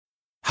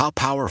How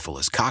powerful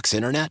is Cox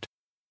Internet?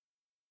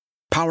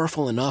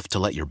 Powerful enough to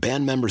let your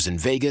band members in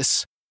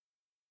Vegas,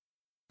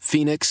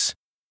 Phoenix,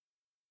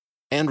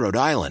 and Rhode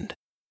Island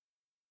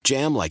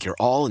jam like you're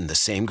all in the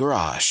same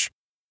garage.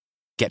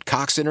 Get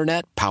Cox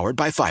Internet powered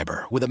by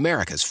fiber with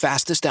America's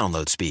fastest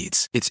download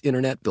speeds. It's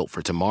internet built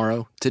for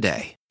tomorrow,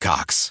 today.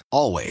 Cox,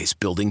 always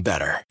building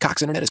better.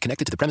 Cox Internet is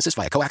connected to the premises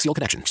via coaxial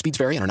connection. Speeds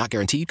vary and are not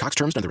guaranteed. Cox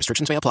terms and other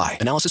restrictions may apply.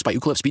 Analysis by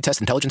Ookla Speed Test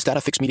Intelligence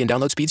Data. Fixed median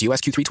download speeds. US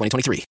Q3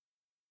 2023.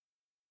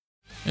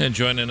 And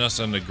joining us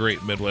on the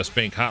Great Midwest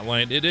Bank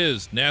Hotline, it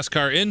is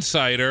NASCAR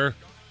Insider,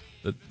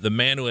 the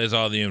man who has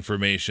all the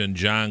information,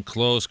 John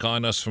Close,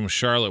 calling us from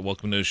Charlotte.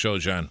 Welcome to the show,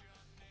 John.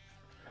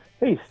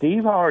 Hey,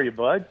 Steve. How are you,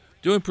 bud?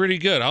 Doing pretty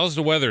good. How's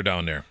the weather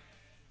down there?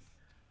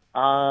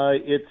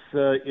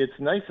 It's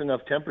nice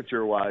enough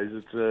temperature-wise.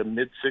 It's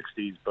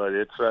mid-60s, but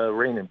it's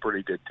raining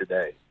pretty good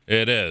today.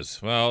 It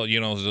is. Well, you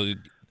know,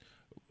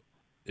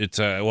 it's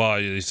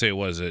you say,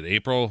 was it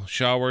April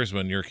showers? But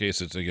in your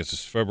case, I guess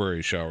it's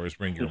February showers.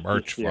 Bring your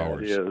March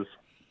flowers. Yeah, it is.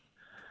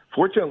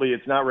 Fortunately,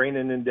 it's not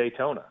raining in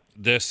Daytona.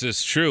 This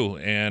is true.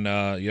 And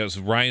yes,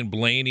 Ryan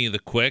Blaney, the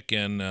Quick,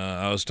 and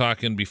I was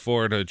talking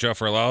before to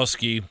Jeff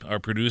Orlowski, our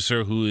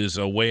producer, who is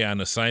away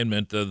on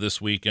assignment this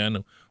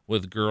weekend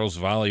with girls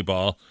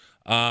volleyball.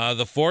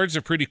 The Fords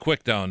are pretty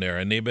quick down there,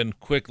 and they've been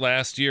quick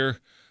last year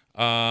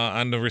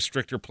on the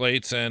restrictor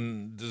plates.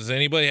 And does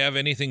anybody have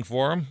anything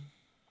for them?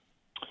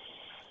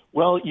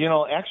 Well, you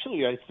know,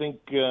 actually, I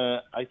think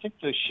the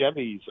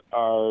Chevys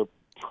are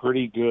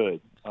pretty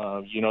good.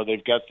 You know,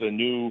 they've got the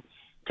new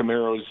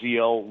Camaro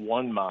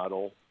ZL1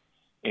 model,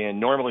 and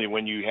normally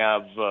when you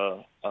have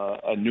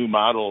a new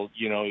model,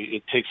 you know,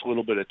 it takes a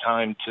little bit of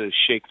time to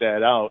shake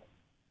that out.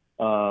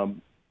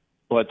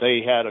 But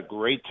they had a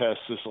great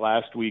test this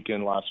last week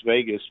in Las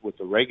Vegas with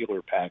the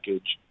regular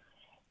package,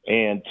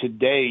 and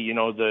today, you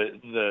know,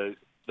 the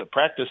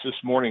practice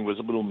this morning was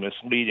a little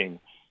misleading.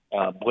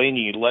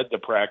 Blaney led the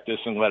practice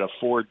and led a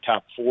Ford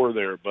top four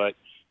there, but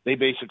they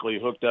basically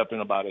hooked up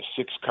in about a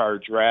 6-car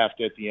draft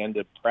at the end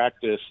of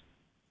practice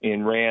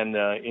and ran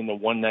in the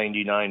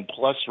 199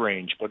 plus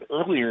range. But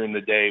earlier in the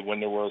day, when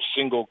there were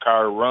single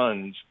car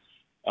runs,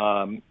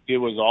 it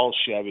was all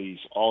Chevys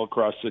all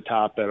across the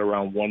top at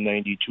around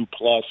 192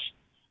 plus.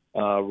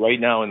 Right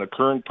now in the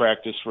current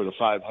practice for the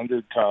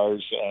 500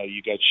 cars,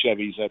 you got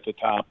Chevys at the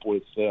top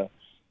with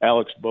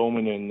Alex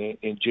Bowman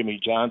and Jimmy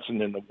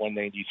Johnson in the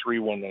 193,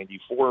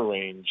 194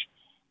 range.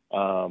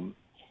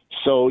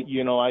 So,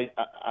 you know,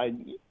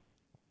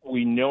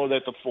 we know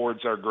that the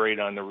Fords are great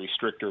on the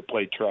restrictor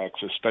plate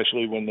tracks,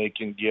 especially when they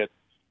can get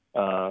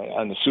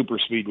on the super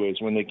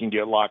speedways, when they can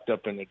get locked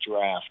up in the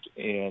draft.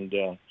 And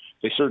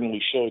they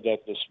certainly showed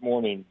that this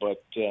morning.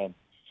 But,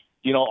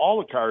 you know, all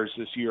the cars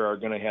this year are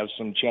going to have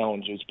some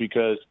challenges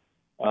because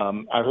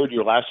I heard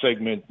your last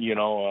segment, you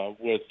know,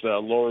 with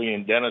Lori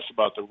and Dennis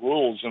about the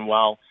rules. And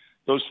while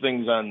those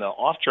things on the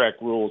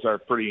off-track rules are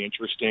pretty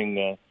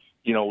interesting,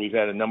 you know, we've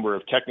had a number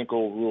of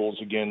technical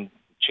rules, again,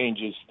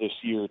 changes this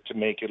year to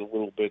make it a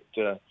little bit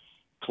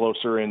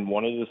closer. And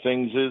one of the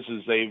things is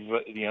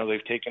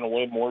they've taken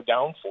away more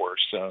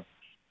downforce.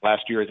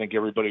 Last year, I think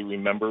everybody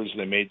remembers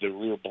they made the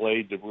rear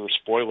blade, the rear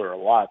spoiler a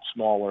lot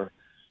smaller.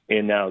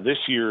 And now this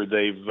year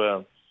they've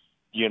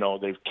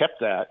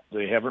kept that.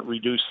 They haven't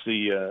reduced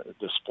the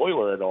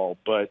spoiler at all,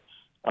 but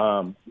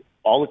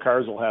all the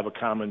cars will have a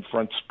common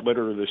front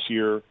splitter this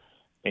year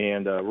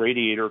and a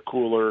radiator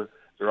cooler.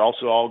 They're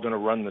also all going to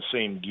run the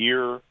same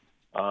gear.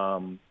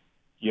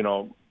 You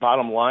know,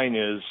 bottom line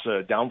is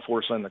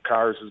downforce on the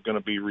cars is going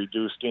to be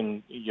reduced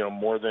in, you know,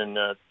 more than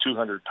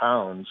 200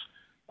 pounds,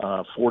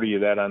 40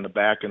 of that on the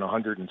back and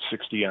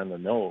 160 on the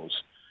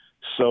nose.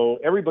 So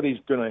everybody's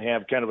going to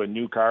have kind of a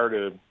new car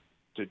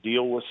to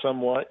deal with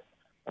somewhat.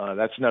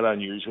 That's not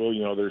unusual.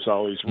 You know, there's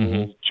always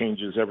rule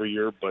changes every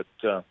year. But,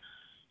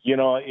 you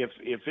know, if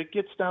it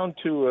gets down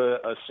to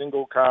a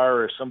single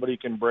car or somebody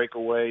can break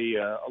away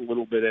a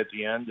little bit at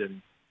the end,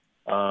 and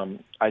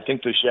I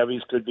think the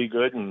Chevys could be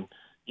good. And,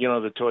 you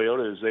know, the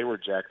Toyotas, they were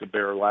Jack the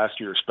Bear last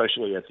year,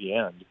 especially at the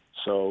end.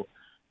 So,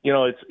 you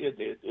know,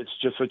 it's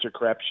just such a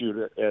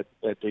crapshoot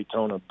at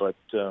Daytona. But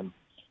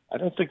I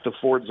don't think the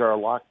Fords are a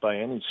lock by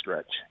any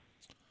stretch.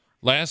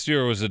 Last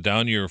year was a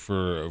down year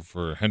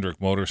for Hendrick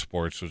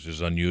Motorsports, which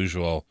is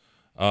unusual.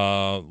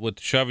 With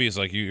Chevys,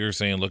 like you're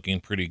saying, looking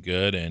pretty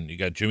good, and you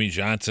got Jimmy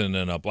Johnson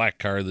in a black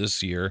car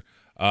this year.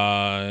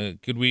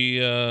 Could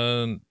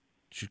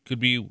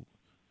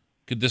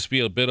this be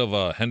a bit of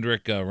a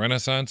Hendrick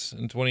renaissance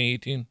in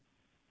 2018?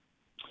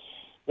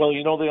 Well,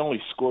 you know, they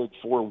only scored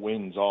 4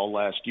 wins all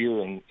last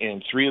year,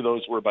 and 3 of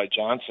those were by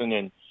Johnson,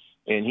 and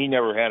he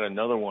never had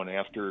another one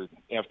after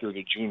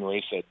the June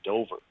race at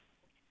Dover.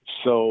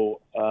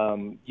 So,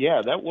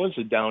 yeah, that was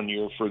a down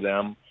year for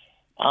them.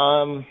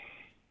 I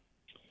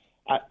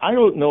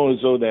don't know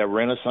as though that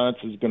renaissance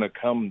is going to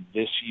come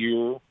this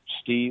year,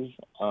 Steve.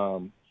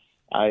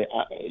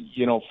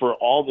 You know, for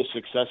all the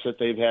success that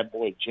they've had,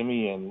 boy,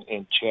 Jimmy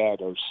and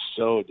Chad are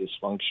so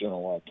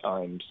dysfunctional at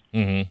times.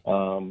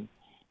 Mm-hmm.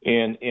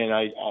 And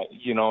I,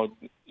 you know,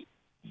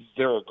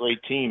 they're a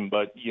great team,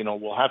 but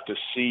we'll have to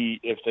see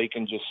if they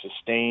can just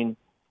sustain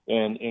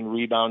and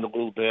rebound a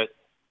little bit.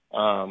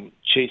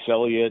 Chase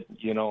Elliott,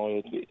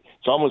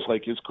 it's almost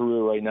like his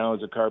career right now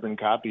is a carbon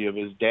copy of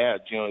his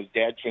dad's. His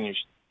dad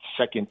finished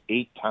second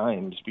 8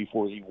 times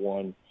before he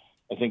won.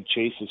 I think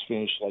Chase has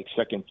finished like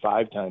second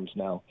 5 times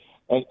now.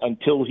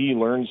 Until he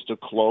learns to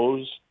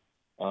close,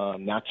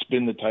 not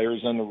spin the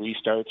tires on the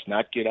restarts,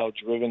 not get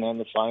out-driven on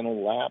the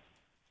final lap,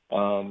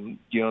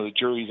 the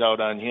jury's out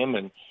on him,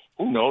 and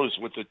who knows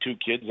what the 2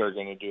 kids are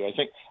going to do. I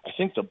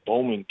think the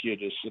Bowman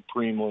kid is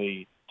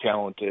supremely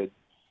talented.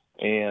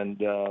 And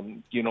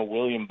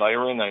William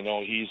Byron, I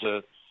know he's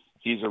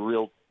a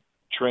real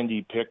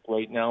trendy pick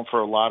right now for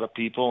a lot of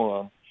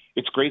people.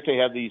 It's great they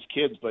have these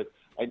kids, but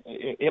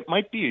it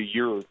might be a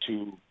year or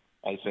 2,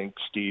 I think,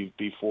 Steve,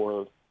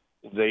 before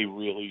they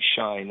really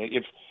shine.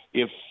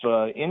 If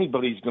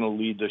anybody's going to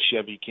lead the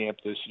Chevy camp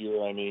this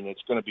year, I mean,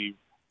 it's going to be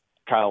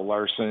Kyle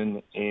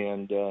Larson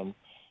and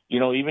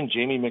even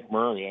Jamie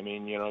McMurray. I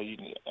mean,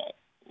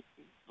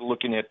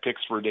 looking at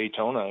picks for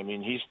Daytona, I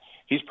mean,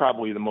 he's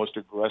probably the most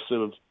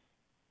aggressive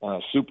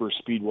super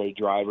speedway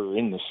driver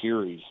in the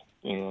series,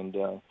 and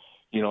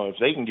if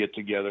they can get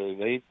together,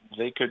 they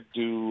could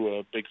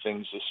do big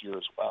things this year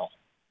as well.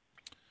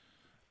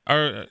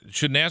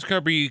 Should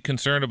NASCAR be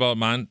concerned about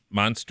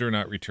Monster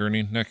not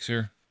returning next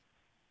year?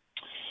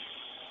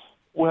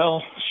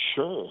 Well,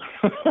 sure.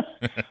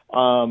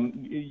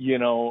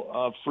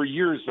 For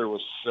years there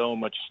was so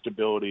much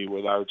stability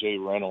with R.J.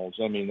 Reynolds.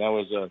 I mean, that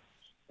was a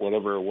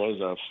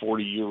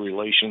 40-year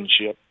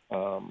relationship.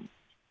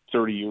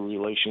 30-year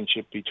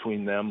relationship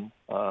between them,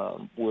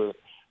 where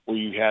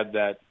you had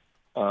that,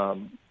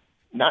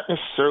 not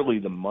necessarily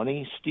the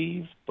money,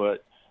 Steve,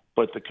 but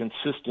the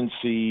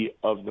consistency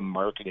of the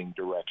marketing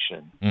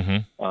direction.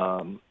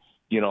 Mm-hmm.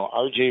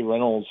 R.J.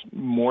 Reynolds,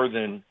 more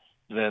than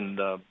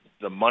the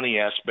money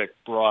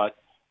aspect, brought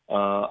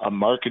a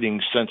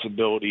marketing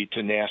sensibility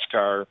to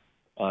NASCAR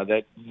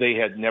that they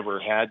had never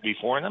had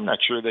before, and I'm not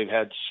sure they've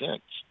had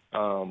since.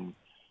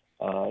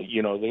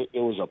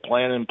 There was a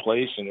plan in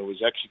place and it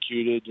was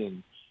executed.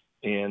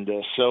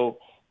 So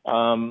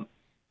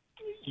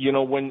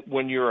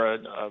when you're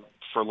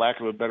for lack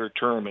of a better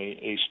term,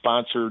 a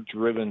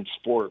sponsor-driven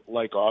sport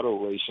like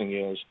auto racing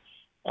is,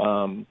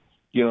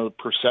 the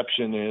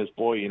perception is,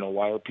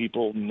 why are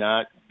people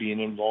not being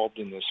involved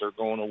in this or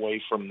going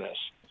away from this?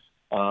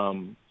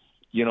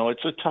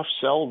 It's a tough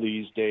sell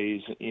these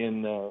days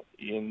in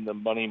the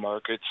money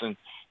markets, and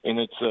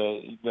it's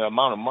the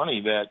amount of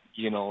money that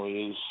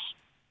is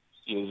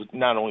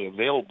not only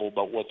available,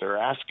 but what they're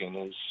asking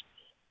is,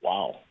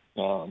 wow,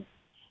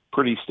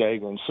 pretty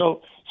staggering.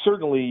 So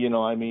certainly,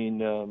 I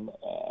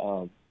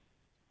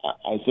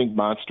think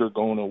Monster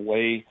going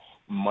away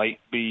might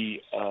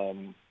be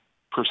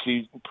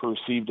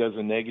perceived as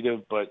a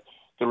negative, but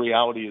the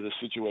reality of the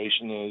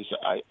situation is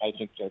I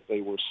think that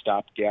they were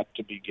stopgap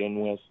to begin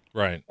with.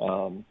 Right.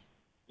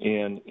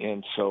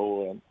 And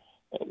so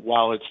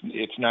while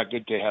it's not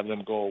good to have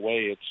them go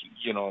away, it's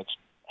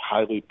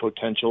highly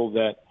potential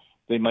that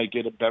they might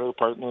get a better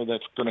partner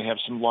that's going to have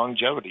some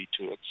longevity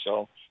to it.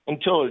 So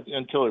until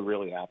it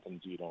really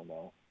happens, you don't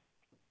know.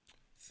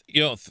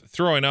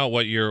 Throwing out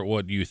what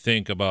you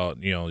think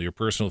about your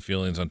personal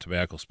feelings on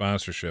tobacco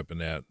sponsorship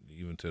and that,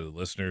 even to the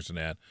listeners and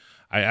that,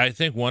 I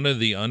think one of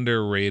the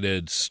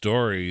underrated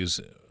stories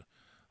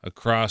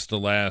across the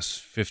last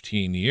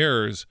 15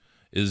 years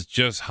is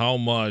just how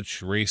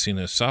much racing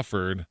has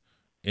suffered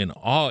in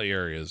all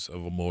areas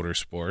of a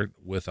motorsport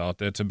without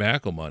that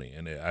tobacco money.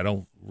 And I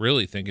don't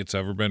really think it's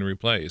ever been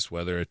replaced,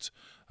 whether it's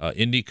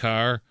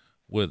IndyCar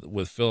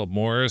with Philip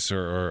Morris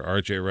or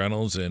R.J.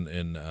 Reynolds and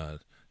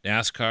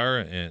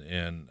NASCAR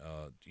and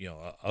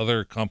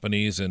other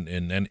companies and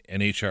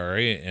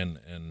NHRA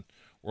and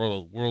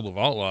World of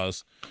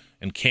Outlaws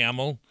and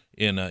Camel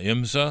in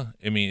IMSA.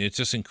 I mean, it's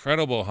just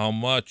incredible how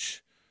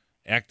much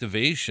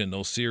activation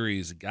those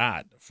series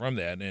got from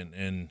that.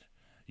 And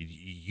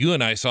you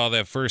and I saw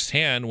that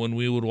firsthand when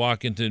we would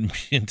walk into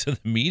the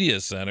media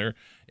center,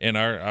 and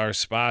our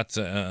spots,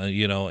 in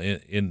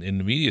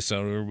the media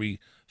center would be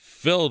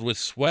filled with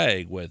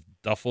swag, with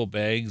duffel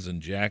bags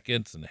and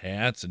jackets and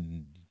hats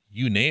and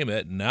you name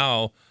it. And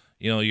now,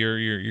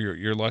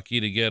 you're lucky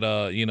to get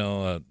a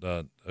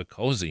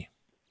cozy.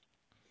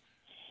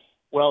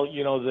 Well,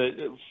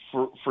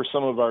 for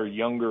some of our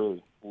younger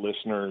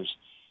listeners,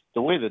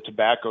 the way the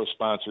tobacco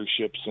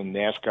sponsorships in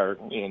NASCAR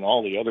and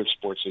all the other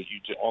sports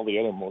all the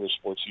other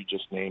motorsports you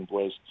just named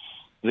was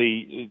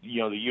the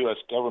U.S.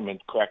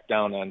 government cracked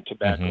down on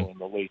tobacco in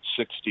the late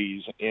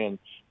 60s and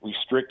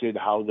restricted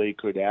how they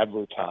could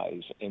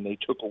advertise, and they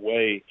took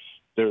away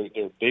their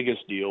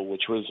biggest deal,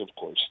 which was, of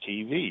course,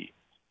 TV.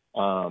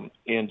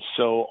 And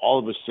so all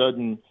of a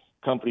sudden,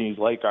 companies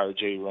like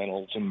R.J.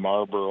 Reynolds and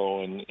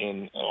Marlboro and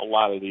a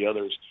lot of the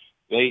others,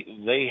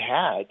 they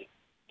had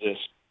this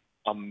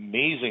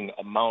amazing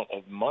amount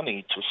of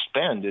money to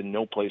spend and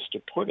no place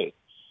to put it.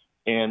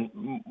 And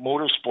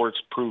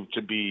motorsports proved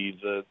to be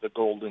the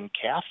golden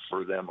calf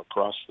for them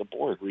across the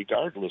board,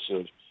 regardless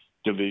of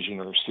division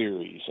or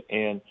series.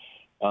 And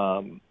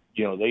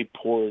they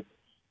poured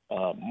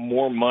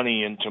more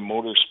money into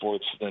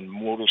motorsports than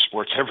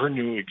motorsports ever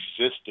knew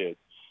existed.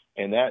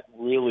 And that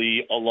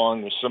really,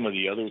 along with some of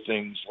the other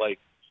things like,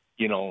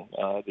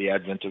 the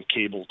advent of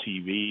cable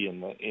TV in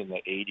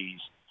the 80s,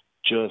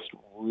 just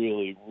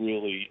really,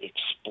 really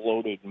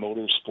exploded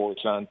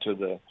motorsports onto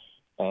the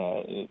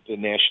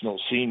national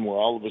scene, where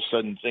all of a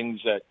sudden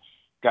things that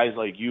guys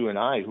like you and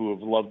I, who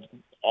have loved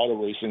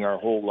auto racing our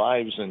whole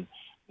lives and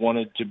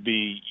wanted to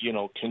be,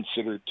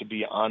 considered to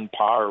be on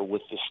par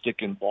with the stick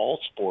and ball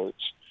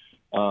sports,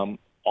 all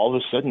of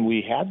a sudden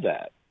we had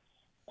that.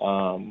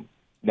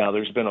 Now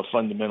there's been a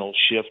fundamental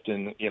shift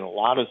in a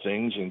lot of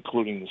things,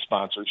 including the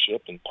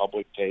sponsorship and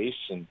public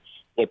tastes and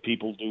what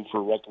people do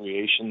for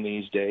recreation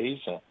these days.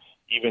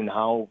 Even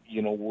how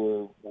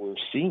we're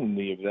seeing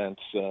the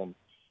events,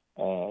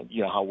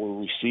 how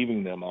we're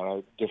receiving them on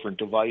our different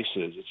devices.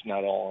 It's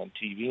not all on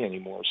TV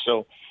anymore.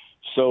 So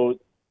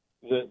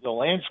the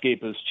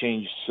landscape has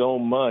changed so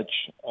much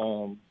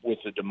with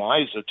the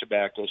demise of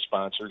tobacco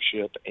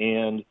sponsorship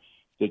and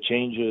the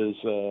changes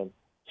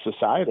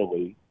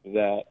societally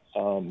that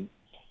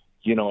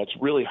it's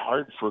really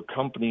hard for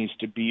companies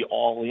to be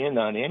all in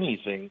on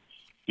anything,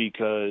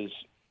 because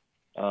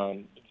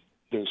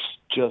there's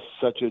just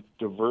such a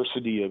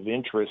diversity of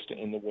interest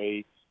in the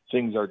way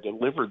things are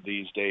delivered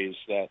these days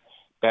that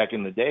back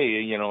in the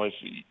day, if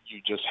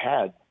you just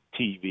had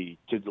TV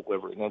to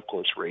deliver, and of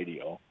course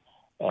radio,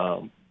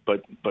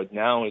 but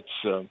now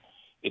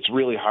it's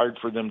really hard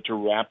for them to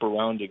wrap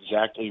around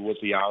exactly what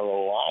the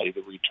ROI,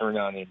 the return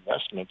on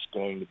investment, is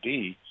going to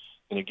be.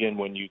 And again,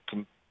 when you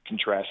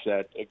contrast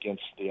that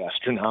against the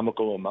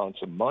astronomical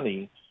amounts of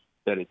money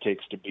that it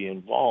takes to be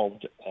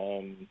involved,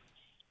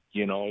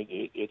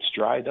 it's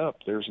dried up.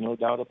 There's no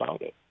doubt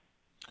about it.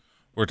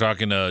 We're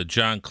talking to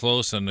John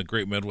Close on the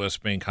Great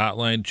Midwest Bank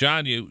Hotline.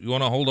 John, you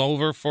want to hold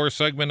over for a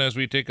segment as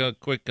we take a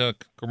quick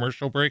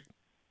commercial break?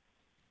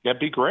 That'd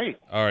be great.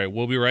 All right,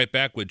 we'll be right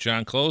back with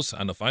John Close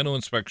on the Final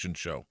Inspection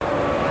Show.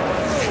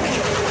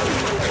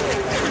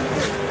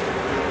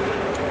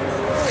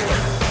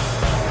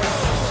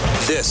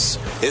 This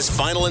is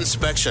Final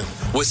Inspection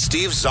with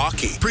Steve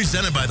Zocchi.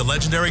 Presented by the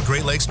legendary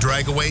Great Lakes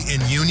Dragaway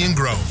in Union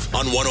Grove.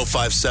 On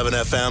 105.7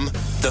 FM,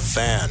 The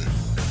Fan.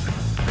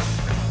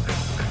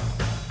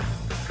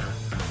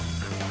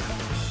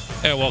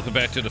 And welcome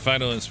back to the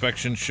Final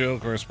Inspection Show,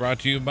 of course, brought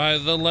to you by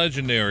the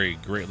legendary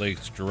Great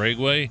Lakes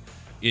Dragway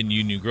in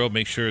Union Grove.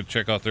 Make sure to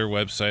check out their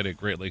website at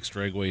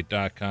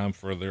greatlakesdragway.com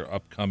for their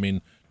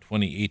upcoming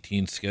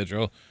 2018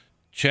 schedule.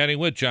 Chatting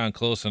with John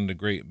Close on the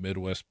Great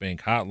Midwest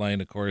Bank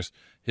Hotline, of course,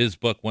 his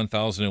book,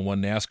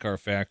 1001 NASCAR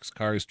Facts,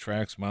 Cars,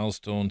 Tracks,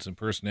 Milestones, and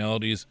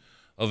Personalities,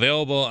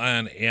 available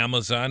on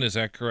Amazon. Is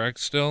that correct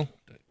still?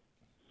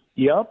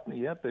 Yep.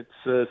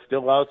 It's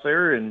still out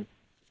there, and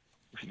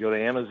if you go to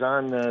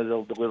Amazon,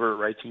 they'll deliver it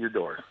right to your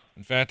door.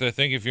 In fact, I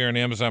think if you're an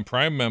Amazon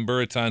Prime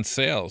member, it's on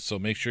sale, so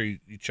make sure you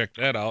check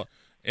that out.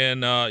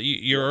 And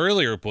your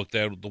earlier book,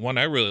 the one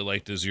I really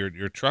liked, is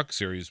your truck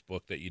series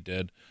book that you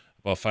did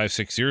about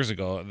 5-6 years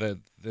ago.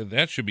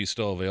 That should be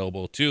still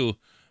available too.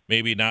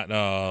 Maybe not.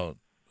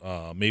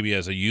 Maybe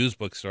as a used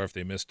bookstore if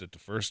they missed it the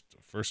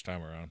first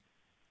time around.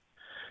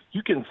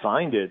 You can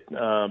find it,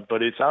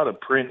 but it's out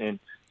of print. And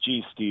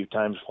geez, Steve,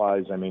 time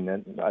flies. I mean,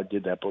 I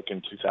did that book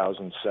in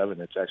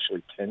 2007. It's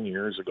actually 10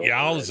 years ago.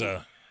 Yowza.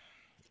 Already.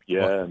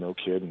 Yeah, well, no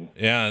kidding.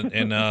 Yeah,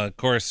 and of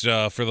course,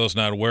 for those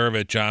not aware of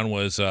it, John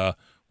was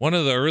one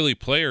of the early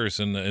players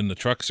in the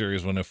truck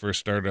series when it first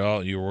started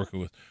out. You were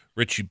working with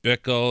Richie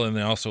Bickle, and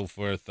then also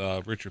with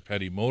Richard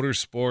Petty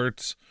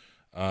Motorsports.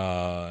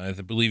 I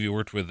believe you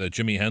worked with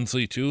Jimmy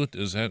Hensley too.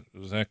 Was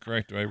that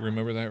correct? Do I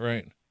remember that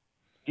right?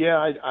 Yeah,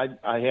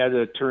 I had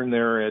a turn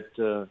there at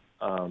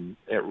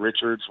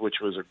Richards, which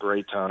was a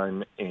great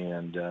time,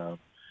 and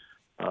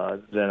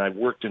then I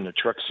worked in the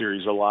truck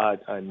series a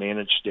lot. I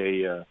managed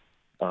a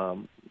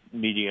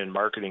media and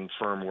marketing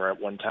firm where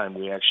at one time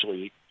we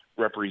actually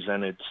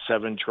represented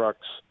 7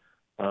 trucks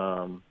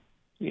in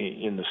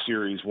the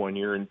series one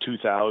year in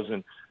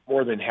 2000.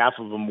 More than half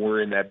of them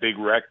were in that big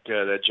wreck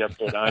that Jeff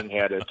Bodine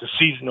had at the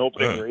season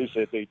opening race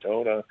at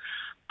Daytona.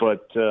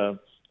 But I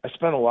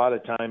spent a lot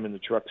of time in the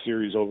truck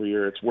series over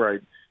here. It's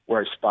where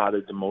I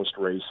spotted the most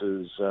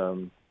races.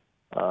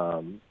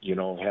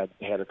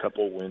 Had a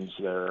couple wins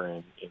there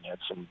and had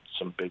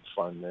some big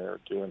fun there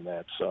doing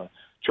that. So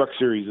truck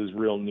series is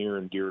real near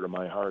and dear to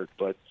my heart.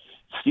 But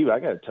Steve, I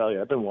got to tell you,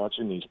 I've been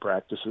watching these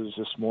practices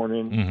this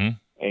morning,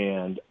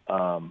 and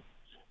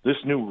this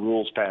new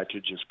rules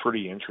package is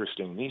pretty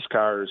interesting. These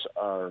cars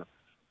are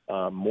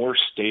more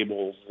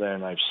stable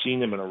than I've seen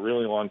them in a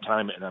really long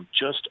time, and I'm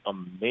just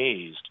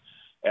amazed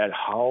at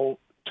how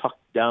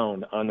tucked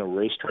down on the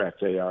racetrack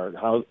they are.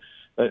 How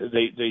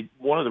they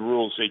one of the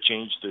rules they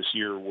changed this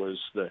year was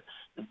the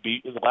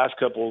last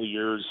couple of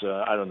years,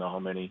 I don't know how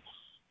many,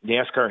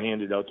 NASCAR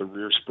handed out the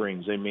rear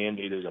springs. They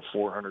mandated a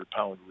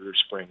 400-pound rear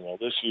spring. Well,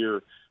 this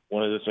year,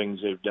 one of the things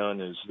they've done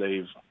is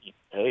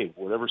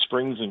whatever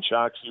springs and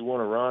shocks you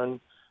want to run,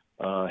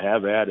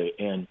 have at it.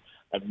 And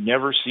I've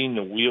never seen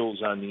the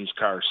wheels on these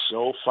cars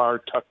so far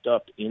tucked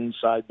up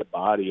inside the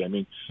body. I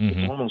mean,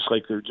 it's almost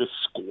like they're just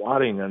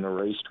squatting on the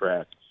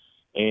racetrack.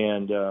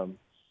 And,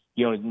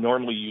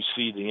 normally you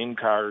see the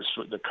in-cars,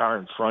 the car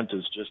in front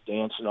is just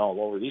dancing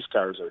all over. These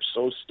cars are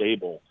so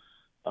stable.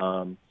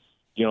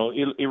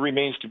 It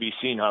remains to be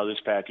seen how this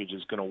package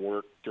is going to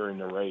work during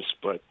the race.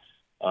 But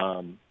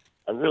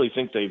I really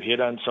think they've hit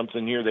on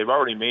something here. They've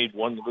already made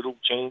one little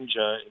change,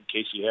 in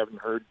case you haven't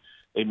heard.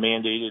 They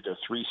mandated a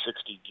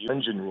 360 gear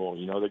engine rule.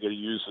 They're going to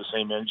use the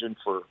same engine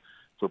for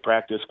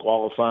practice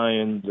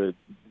qualifying,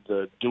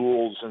 the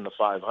duels and the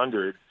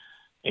 500,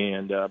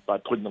 and by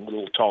putting a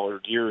little taller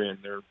gear in,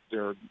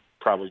 they're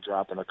probably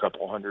dropping a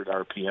couple hundred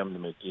RPM to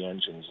make the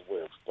engines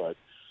lift. But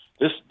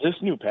this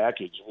new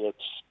package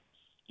looks,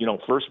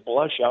 first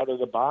blush out of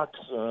the box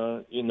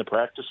in the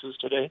practices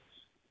today.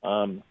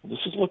 This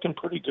is looking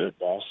pretty good,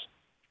 boss.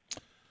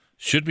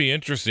 Should be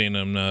interesting,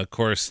 and of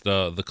course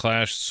the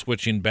Clash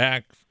switching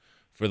back.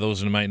 For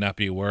those who might not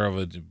be aware of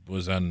it,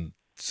 was on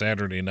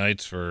Saturday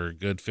nights for a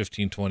good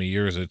 15, 20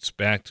 years. It's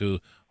back to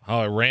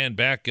how it ran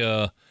back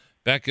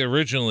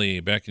originally,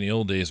 back in the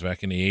old days,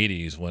 back in the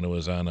 80s, when it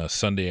was on a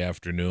Sunday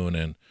afternoon,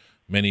 and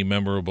many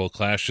memorable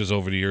clashes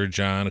over the year,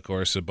 John. Of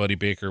course, Buddy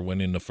Baker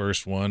winning the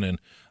first one, and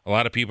a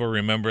lot of people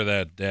remember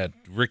that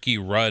Ricky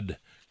Rudd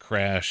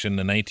crash in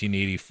the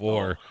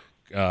 1984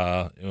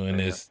 in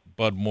his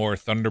Bud Moore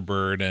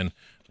Thunderbird, and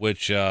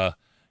which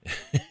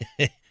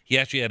he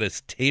actually had to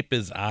tape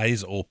his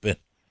eyes open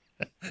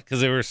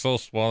because they were so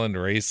small in the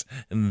race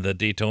in the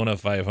Daytona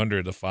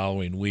 500 the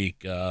following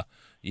week.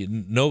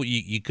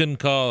 You couldn't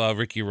call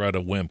Ricky Rudd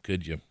a wimp,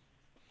 could you?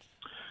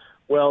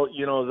 Well,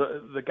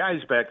 the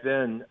guys back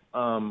then,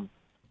 a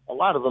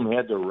lot of them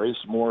had to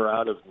race more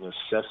out of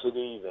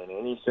necessity than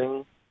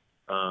anything.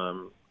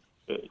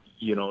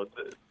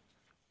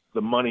 The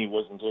money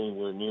wasn't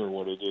anywhere near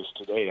what it is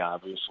today,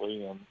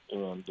 obviously,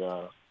 and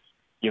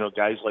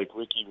guys like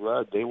Ricky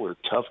Rudd, they were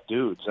tough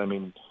dudes. I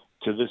mean,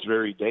 to this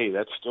very day,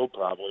 that's still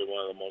probably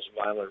one of the most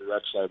violent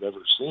wrecks I've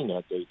ever seen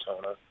at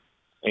Daytona.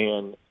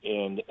 And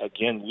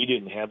again, we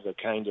didn't have the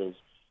kind of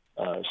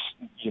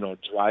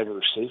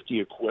driver safety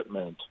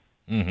equipment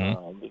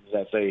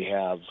that they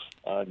have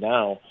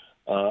now.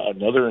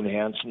 Another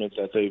enhancement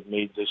that they've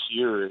made this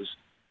year is,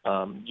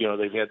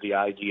 they've had the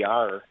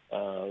IDR,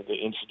 the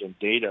incident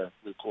data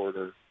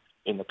recorder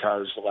in the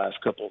cars the last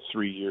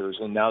 3 years,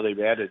 and now they've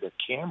added a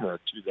camera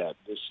to that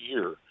this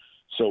year.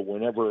 So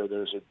whenever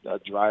there's a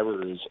driver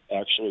who's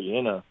actually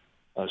in a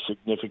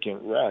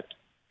significant wreck,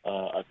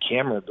 a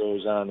camera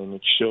goes on and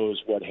it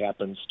shows what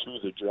happens to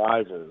the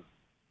driver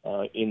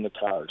in the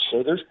car.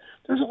 So there's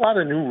a lot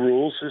of new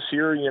rules this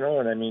year,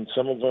 and I mean,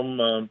 some of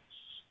them,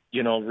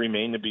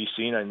 remain to be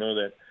seen. I know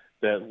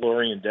that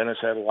Lori and Dennis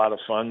had a lot of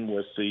fun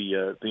with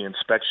the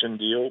inspection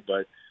deal,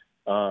 but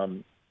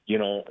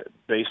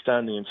based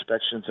on the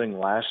inspection thing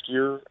last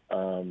year,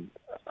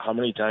 how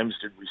many times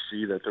did we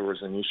see that there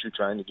was an issue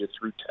trying to get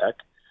through tech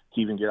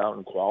to even get out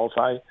and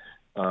qualify?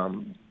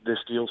 This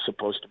deal's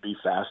supposed to be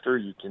faster.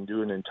 You can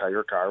do an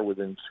entire car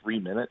within 3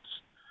 minutes.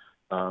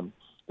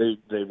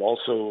 They've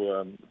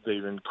also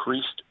they've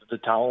increased the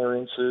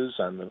tolerances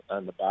on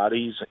the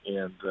bodies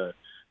and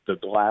the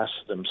glass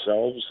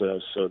themselves,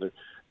 so that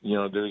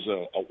there's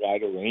a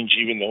wider range,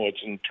 even though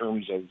it's in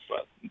terms of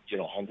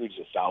hundreds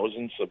of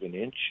thousandths of an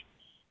inch.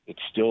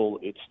 It's still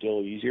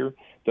easier.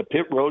 The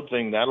pit road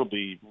thing, that'll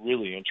be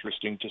really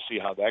interesting to see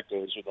how that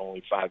goes with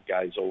only 5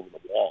 guys over the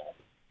wall.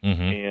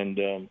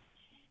 And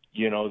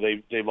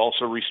they've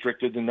also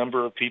restricted the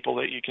number of people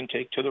that you can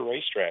take to the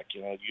racetrack.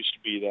 It used to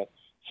be that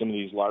some of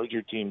these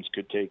larger teams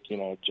could take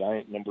a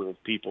giant number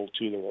of people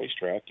to the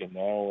racetrack, and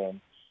now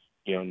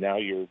now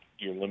you're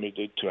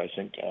limited to, I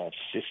think,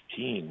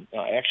 15.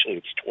 Actually,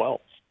 it's 12,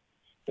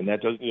 and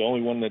the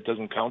only one that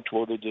doesn't count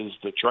toward it is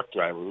the truck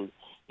driver,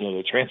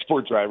 the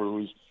transport driver,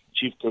 who's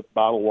chief cook,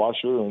 bottle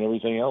washer, and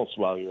everything else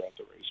while you're at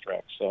the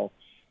racetrack. So,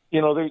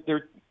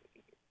 they're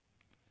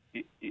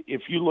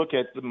if you look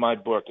at my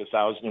book,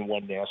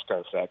 1001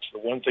 NASCAR Facts, the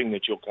one thing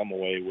that you'll come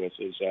away with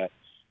is that,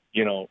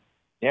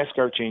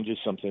 NASCAR changes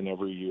something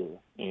every year,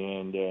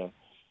 and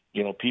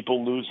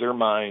people lose their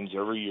minds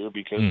every year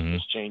because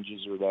this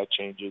changes or that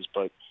changes.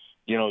 But,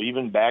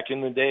 even back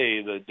in the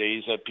days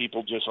that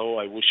people just,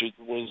 I wish it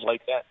was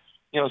like that,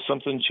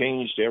 something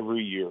changed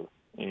every year.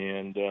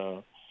 And,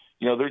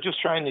 they're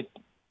just trying to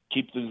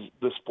keep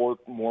the sport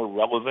more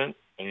relevant.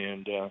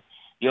 And,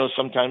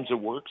 sometimes it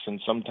works and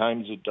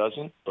sometimes it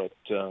doesn't. But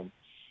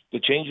the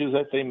changes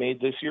that they made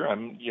this year,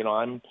 I'm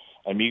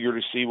eager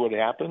to see what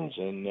happens.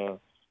 And,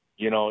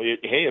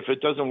 if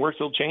it doesn't work,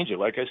 they'll change it.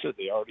 Like I said,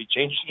 they already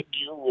changed the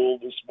gear rule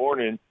this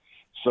morning.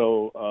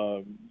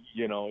 So,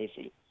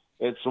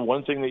 it's the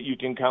one thing that you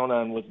can count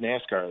on with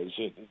NASCAR is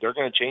they're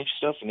going to change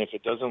stuff. And if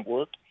it doesn't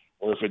work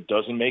or if it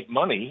doesn't make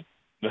money,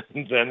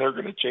 then they're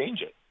going to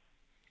change it.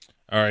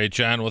 All right,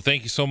 John. Well,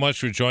 thank you so much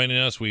for joining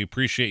us. We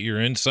appreciate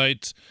your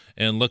insights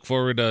and look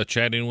forward to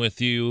chatting with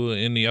you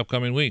in the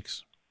upcoming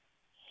weeks.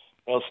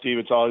 Well, Steve,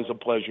 it's always a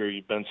pleasure.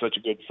 You've been such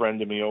a good friend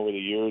to me over the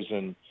years,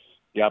 and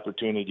the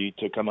opportunity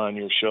to come on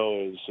your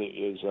show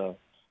is a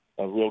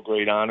real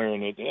great honor,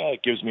 and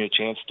it gives me a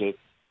chance to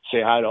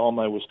say hi to all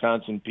my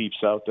Wisconsin peeps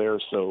out there.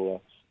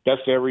 So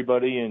best to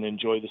everybody, and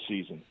enjoy the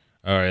season.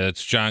 All right,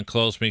 that's John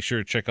Close. Make sure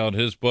to check out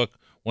his book,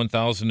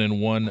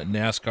 1001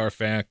 NASCAR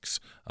Facts,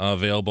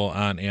 available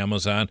on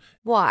Amazon.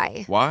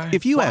 Why?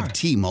 If you have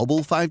T-Mobile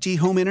 5G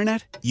home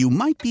internet, you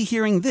might be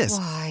hearing this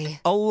Why?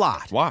 a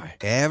lot. Why?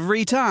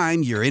 Every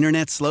time your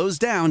internet slows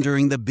down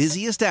during the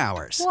busiest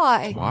hours.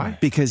 Why?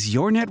 Because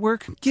your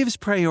network gives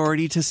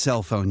priority to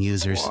cell phone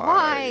users.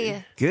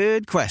 Why?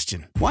 Good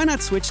question. Why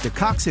not switch to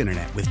Cox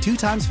Internet with 2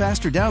 times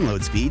faster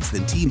download speeds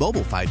than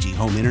T-Mobile 5G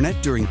home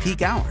internet during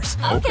peak hours?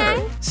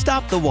 Okay.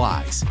 Stop the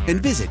whys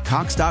and visit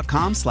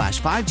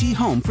cox.com/5G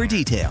home for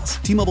details.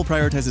 T-Mobile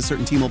prioritizes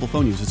certain T-Mobile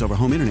phone users over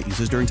home internet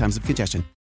users during times of congestion.